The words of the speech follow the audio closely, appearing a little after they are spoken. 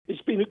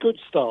a good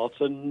start,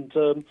 and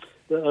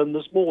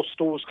there's more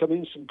stores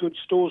coming, some good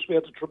stores. We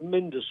had a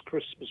tremendous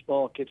Christmas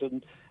market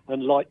and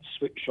light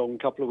switch on a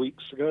couple of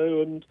weeks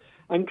ago,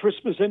 and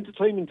Christmas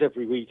entertainment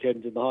every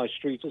weekend in the High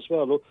Street as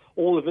well.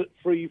 All of it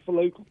free for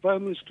local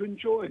families to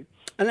enjoy.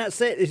 And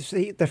that's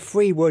it. The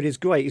free word is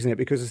great, isn't it?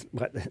 Because,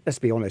 let's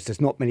be honest,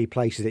 there's not many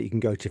places that you can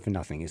go to for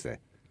nothing, is there?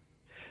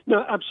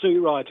 No,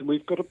 absolutely right. And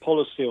we've got a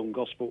policy on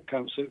Gosport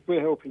Council. If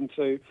we're helping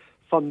to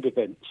fund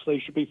events, they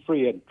should be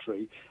free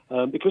entry,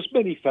 because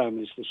many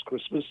families this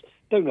Christmas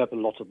don't have a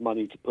lot of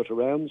money to put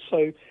around.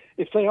 So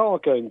if they are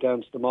going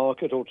down to the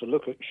market or to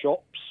look at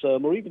shops,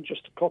 or even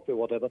just a coffee or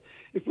whatever,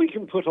 if we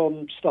can put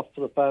on stuff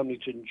for the family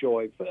to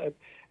enjoy,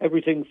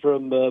 everything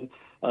from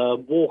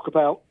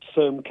walkabout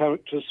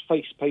characters,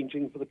 face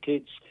painting for the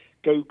kids,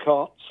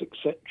 go-karts,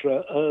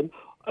 etc.,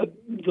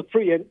 the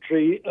free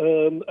entry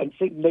and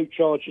no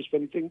charges for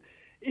anything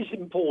is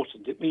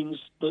important. It means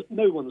that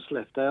no one's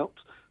left out.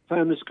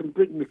 Families can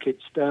bring the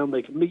kids down,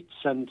 they can meet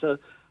Santa,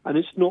 and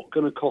it's not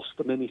going to cost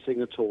them anything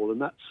at all.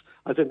 And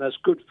I think that's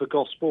good for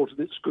Gosport, and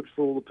it's good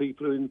for all the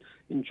people who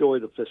enjoy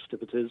the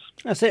festivities.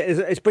 That's it.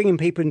 It's bringing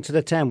people into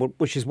the town,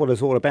 which is what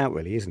it's all about,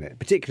 really, isn't it?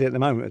 Particularly at the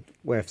moment,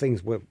 where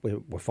things we're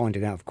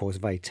finding out, of course, are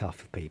very tough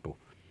for people.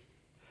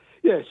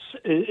 Yes,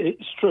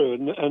 it's true.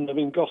 And I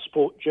mean,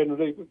 Gosport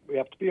generally, we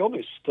have to be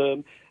honest,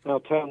 our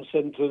town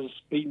centre's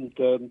been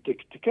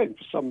decaying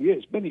for some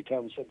years. Many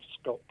town centres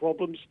have got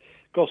problems.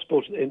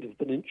 Gosport at the end of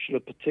the peninsula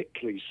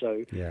particularly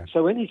so. Yeah.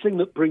 So anything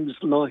that brings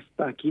life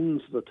back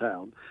into the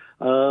town,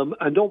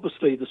 and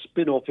obviously the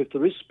spin-off, if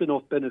there is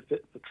spin-off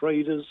benefit for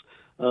traders,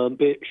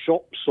 be it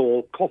shops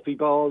or coffee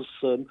bars,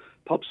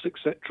 pubs,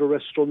 etc.,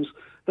 restaurants,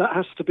 that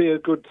has to be a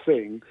good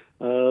thing.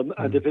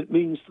 And if it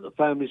means that the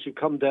families who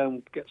come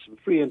down get some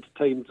free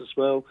entertainment as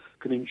well,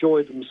 can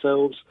enjoy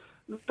themselves,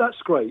 that's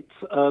great.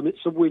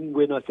 It's a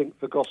win-win, I think,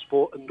 for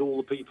Gosport and all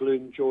the people who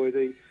enjoy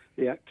the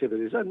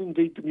activities, and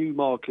indeed the new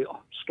market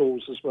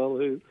stalls as well,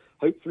 who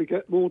hopefully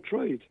get more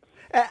trade.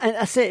 And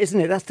that's it, isn't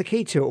it? That's the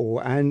key to it all.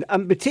 And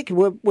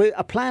particularly,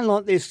 a plan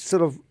like this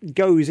sort of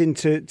goes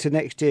into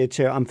next year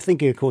too. I'm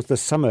thinking, of course, the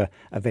summer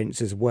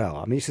events as well.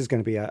 I mean, this is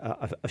going to be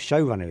a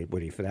showrunner,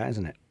 really, for that,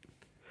 isn't it?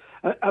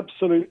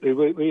 Absolutely.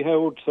 We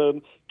held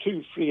 2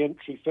 free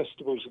entry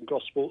festivals in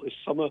Gosport this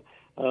summer.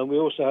 We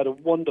also had a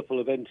wonderful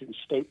event in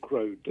Stoke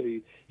Road,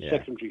 the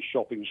secondary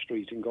shopping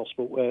street in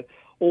Gosport, where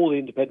all the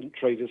independent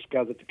traders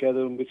gathered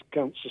together and with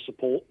council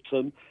support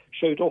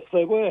showed off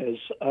their wares.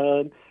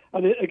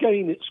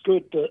 Again, it's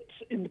good that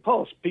in the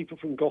past people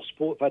from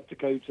Gosport have had to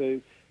go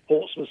to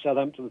Portsmouth,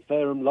 Southampton,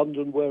 Fareham,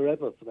 London,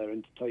 wherever for their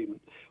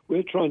entertainment.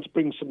 We're trying to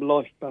bring some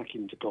life back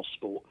into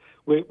Gosport.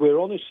 We're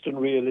honest and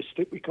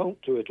realistic. We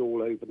can't do it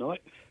all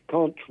overnight.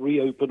 Can't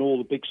reopen all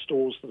the big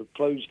stores that have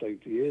closed over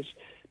the years.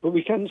 But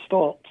we can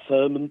start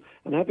and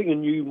having a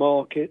new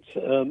market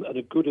and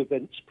a good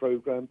events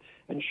programme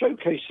and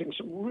showcasing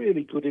some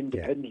really good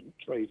independent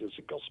traders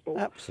at Gosport.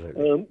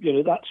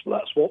 Absolutely.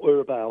 That's what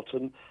we're about,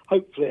 and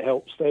hopefully it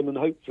helps them and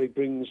hopefully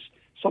brings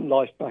some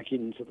life back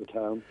into the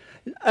town.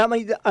 I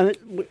mean,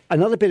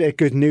 another bit of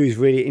good news,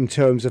 really, in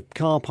terms of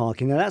car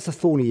parking. Now, that's a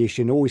thorny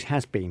issue and always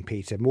has been,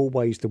 Peter.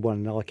 Always the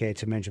one I care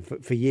to mention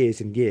for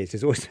years and years.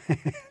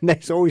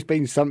 There's always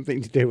been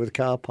something to do with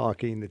car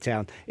parking in the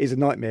town. It's a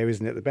nightmare,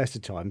 isn't it, at the best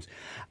of times?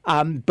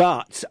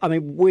 But, I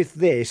mean, with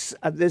this,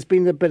 there's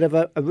been a bit of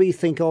a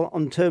rethink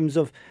on terms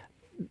of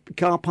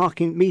car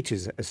parking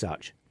meters as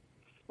such.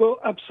 Well,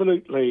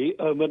 absolutely.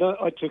 When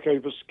I took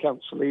over as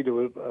council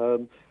leader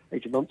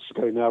 18 months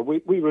ago now,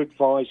 we were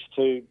advised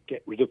to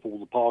get rid of all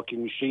the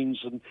parking machines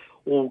and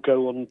all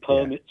go on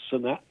permits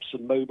and apps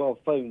and mobile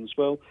phones.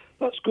 Well,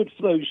 that's good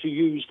for those who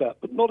use that,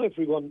 but not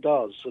everyone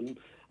does. And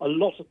a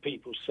lot of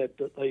people said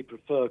that they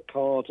prefer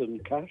card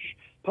and cash.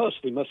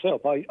 Personally,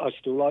 myself, I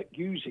still like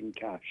using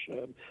cash.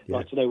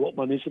 Like to know what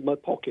money's in my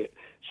pocket.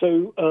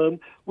 So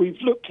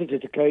we've looked at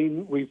it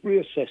again. We've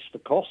reassessed the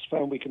cost,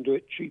 found we can do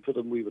it cheaper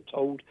than we were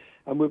told,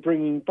 and we're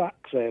bringing back,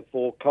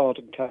 therefore, card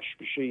and cash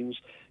machines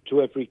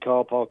to every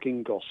car park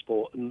in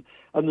Gosport. And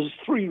there's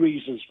 3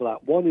 reasons for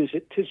that. One is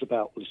it is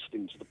about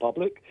listening to the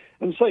public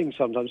and saying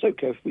sometimes,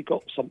 OK, if we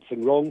got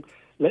something wrong,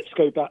 let's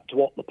go back to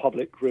what the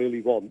public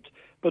really want.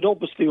 But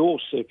obviously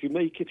also, if you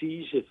make it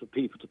easier for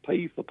people to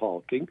pay for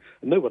parking,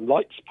 and no one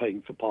likes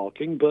paying for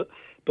parking, but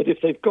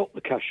if they've got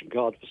the cash and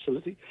card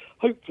facility,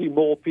 hopefully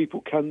more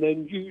people can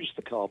then use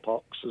the car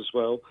parks as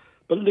well.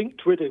 But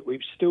linked with it,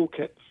 we've still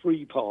kept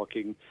free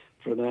parking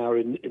for an hour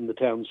in the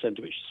town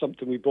centre, which is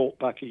something we brought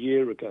back a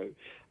year ago,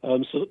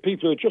 so that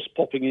people who are just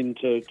popping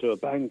into a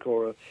bank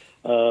or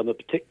a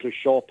particular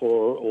shop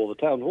or the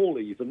town hall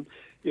even,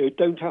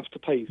 don't have to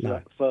pay for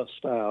that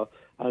first hour.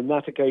 And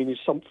that, again, is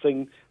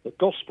something that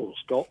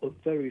Gosport's got that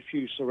very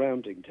few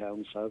surrounding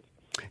towns have.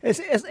 It's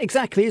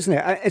exactly, isn't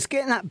it? It's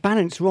getting that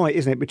balance right,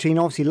 isn't it, between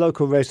obviously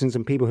local residents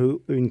and people who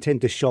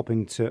intend to shop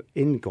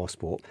in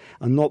Gosport,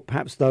 and not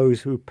perhaps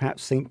those who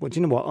perhaps think, well,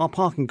 do you know what, I'll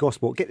park in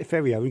Gosport, get the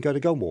ferry over and go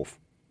to Goldwharf.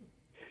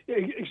 Yeah,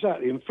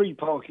 exactly. And free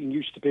parking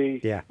used to be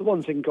the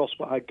one thing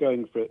Gosport had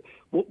going for it.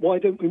 Why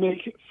don't we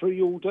make it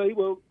free all day?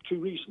 Well, 2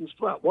 reasons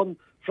for that. One,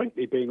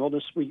 frankly, being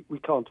honest, we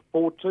can't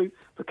afford to.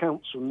 The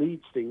council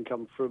needs the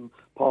income from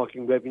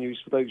parking revenues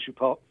for those who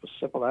park for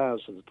several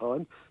hours at a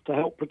time to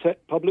help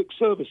protect public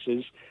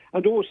services.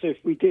 And also, if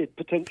we did,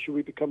 potentially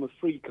we become a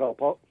free car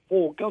park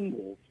for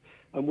Gunwharf.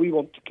 And we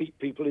want to keep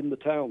people in the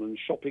town and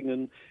shopping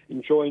and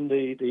enjoying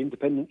the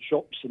independent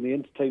shops and the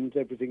entertainment,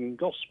 everything in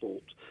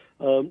Gosport,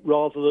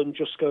 rather than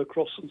just go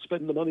across and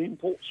spend the money in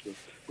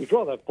Portsmouth. We'd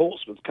rather have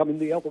Portsmouth coming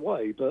the other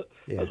way, but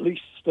at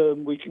least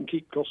we can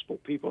keep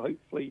Gosport people,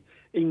 hopefully,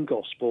 in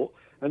Gosport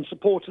and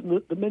supporting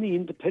the many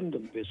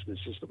independent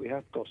businesses that we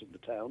have got in the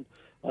town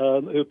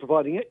who are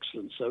providing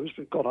excellent service.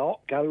 We've got art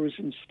galleries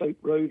in Stoke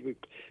Road. We've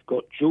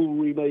got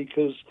jewellery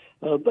makers.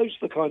 Those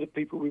are the kind of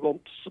people we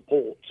want to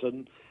support,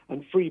 and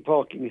free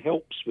parking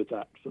helps with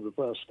that for the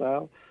first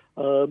hour,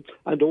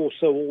 and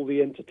also all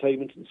the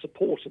entertainment and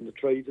supporting the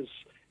traders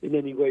in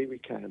any way we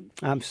can.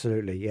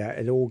 Absolutely, yeah.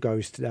 It all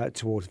goes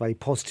towards a very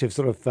positive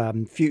sort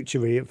of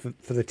future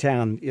for the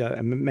town,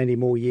 and many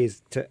more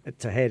years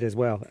to head as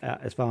well,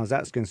 as far as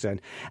that's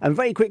concerned. And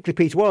very quickly,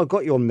 Peter, while I've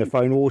got you on the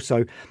phone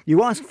also,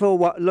 you asked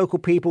for local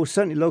people,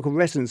 certainly local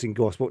residents in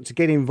Gosport, to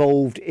get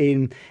involved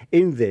in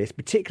this,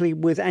 particularly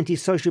with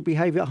antisocial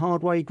behaviour at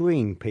Hardway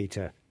Green,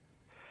 Peter.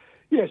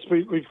 Yes,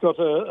 we've got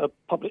a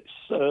public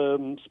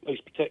space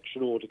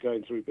protection order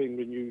going through, being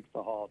renewed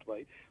for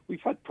Hardway.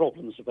 We've had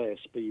problems of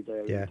ASB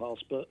there in the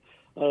past, but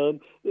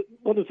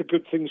one of the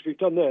good things we've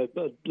done there,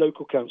 a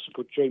local council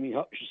called Jamie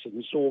Hutchison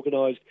has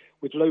organised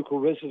with local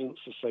residents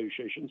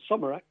associations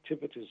summer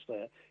activities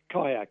there,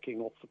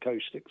 kayaking off the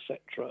coast,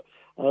 etc.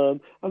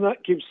 And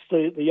that gives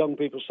the young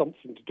people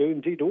something to do,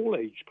 indeed all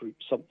age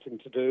groups something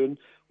to do. And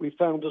we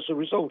found as a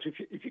result, if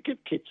you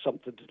give kids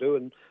something to do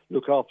and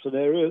look after an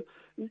area,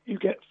 you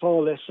get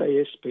far less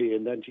ASB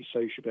and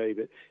antisocial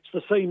behaviour. It's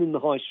the same in the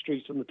High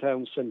Street and the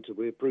town centre.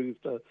 We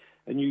approved a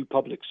new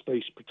public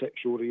space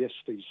protection order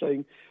yesterday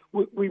saying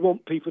we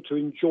want people to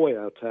enjoy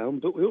our town,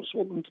 but we also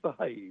want them to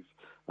behave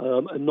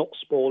and not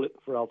spoil it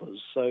for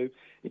others. So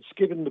it's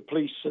given the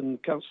police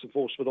and council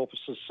enforcement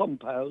officers some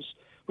powers,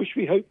 which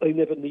we hope they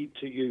never need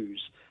to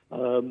use.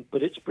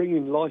 But it's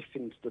bringing life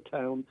into the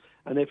town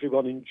and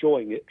everyone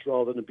enjoying it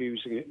rather than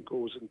abusing it and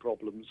causing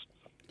problems.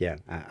 Yeah,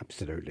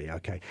 absolutely.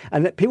 Okay.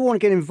 And that people want to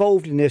get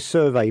involved in this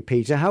survey,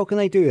 Peter, how can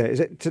they do that?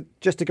 Is it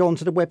just to go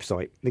onto the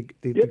website? The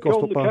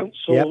go on the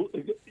council.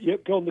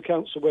 Go on the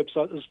council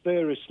website. There's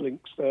various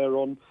links there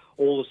on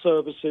all the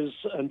services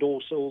and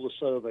also all the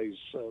surveys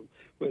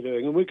we're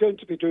doing. And we're going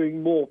to be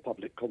doing more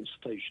public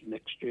consultation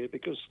next year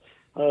because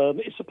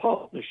it's a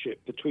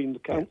partnership between the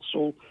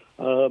council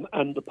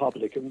and the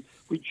public. And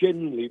we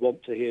genuinely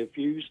want to hear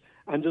views.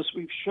 And as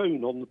we've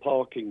shown on the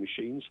parking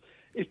machines,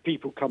 if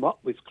people come up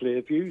with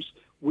clear views,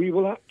 we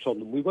will act on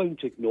them. We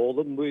won't ignore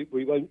them. We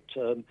won't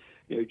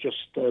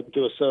just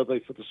do a survey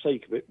for the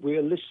sake of it. We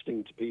are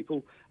listening to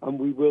people and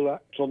we will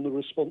act on the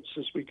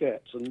responses we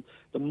get. And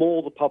the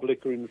more the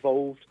public are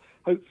involved,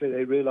 hopefully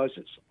they realise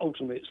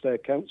ultimately it's their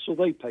council.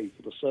 They pay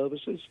for the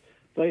services.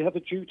 They have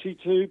a duty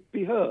to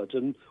be heard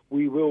and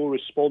we will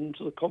respond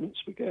to the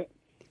comments we get.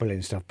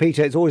 Brilliant stuff.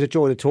 Peter, it's always a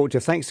joy to talk to you.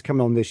 Thanks for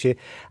coming on this year.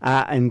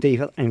 And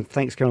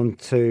thanks for coming on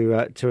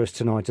to us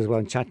tonight as well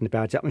and chatting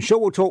about it. I'm sure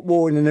we'll talk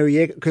more in the new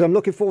year because I'm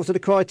looking forward to the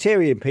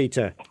Criterion,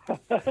 Peter.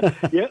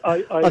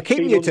 I'll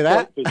keep you to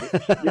that.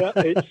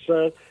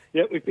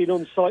 We've been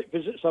on site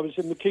visits. I was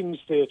in the King's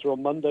Theatre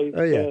on Monday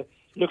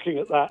looking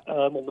at that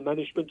on the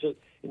management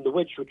in the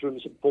Wedgwood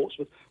rooms in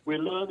Portsmouth. We're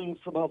learning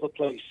from other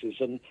places,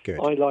 and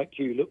I, like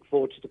you, look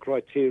forward to the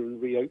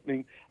Criterion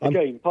reopening.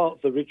 Again, part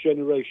of the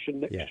regeneration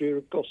next year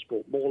of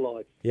Gosport, more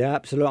life. Yeah,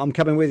 absolutely. I'm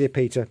coming with you,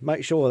 Peter.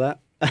 Make sure of that.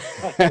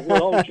 We'll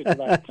hold you to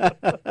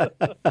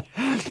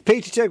that.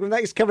 Peter Chegwyn,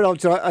 thanks for coming on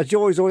tonight. A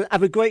joy as always.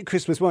 Have a great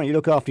Christmas, won't you?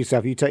 Look after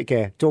yourself. You take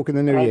care. Talk in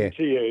the new year.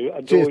 To you.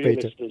 And cheers, all your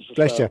Peter.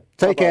 Bless you.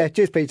 Take care.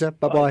 Cheers, Peter.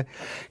 Bye-bye.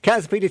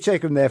 Councillor Peter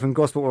Chegwyn there from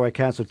Gosport High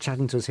Council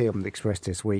chatting to us here on the Express this week.